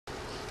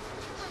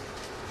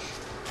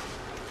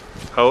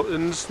Out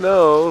in the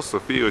snow,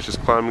 Sophia was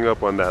just climbing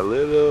up on that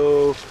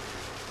little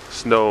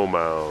snow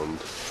mound.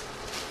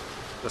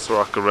 Let's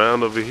walk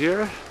around over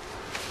here.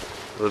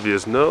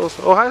 Olivia's nose.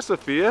 Oh, hi,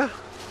 Sophia.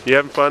 You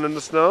having fun in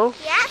the snow?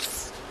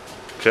 Yes.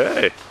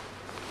 Okay.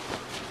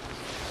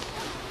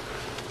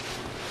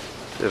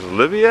 There's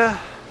Olivia.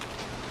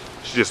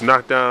 She just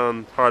knocked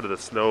down part of the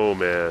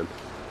snowman.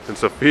 And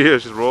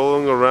Sophia's just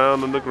rolling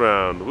around on the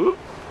ground. Whoop.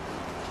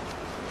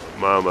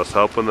 Mama's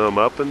helping them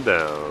up and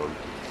down.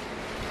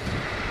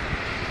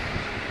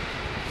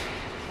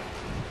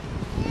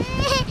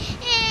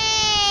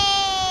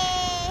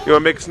 You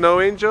want to make a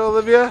snow angel,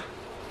 Olivia?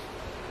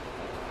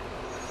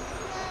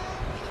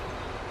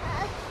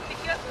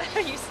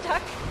 Are you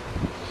stuck?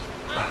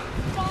 I'm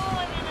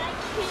falling and I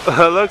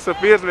can't. Look,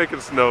 Sophia's making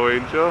a snow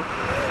angel.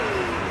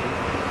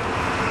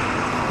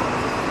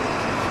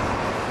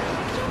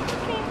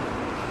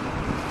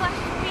 Flap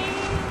your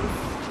wings.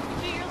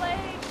 Do your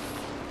legs.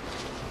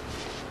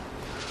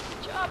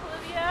 Good job,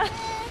 Olivia.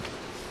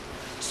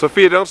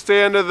 Sophia, don't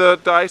stay under the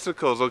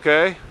icicles,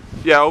 okay?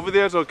 Yeah, over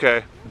there's okay.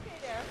 Okay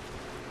there.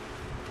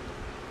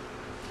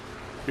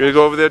 You gonna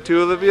go over there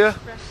too, Olivia?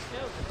 Fresh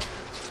snow.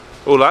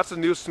 Oh, lots of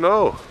new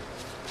snow.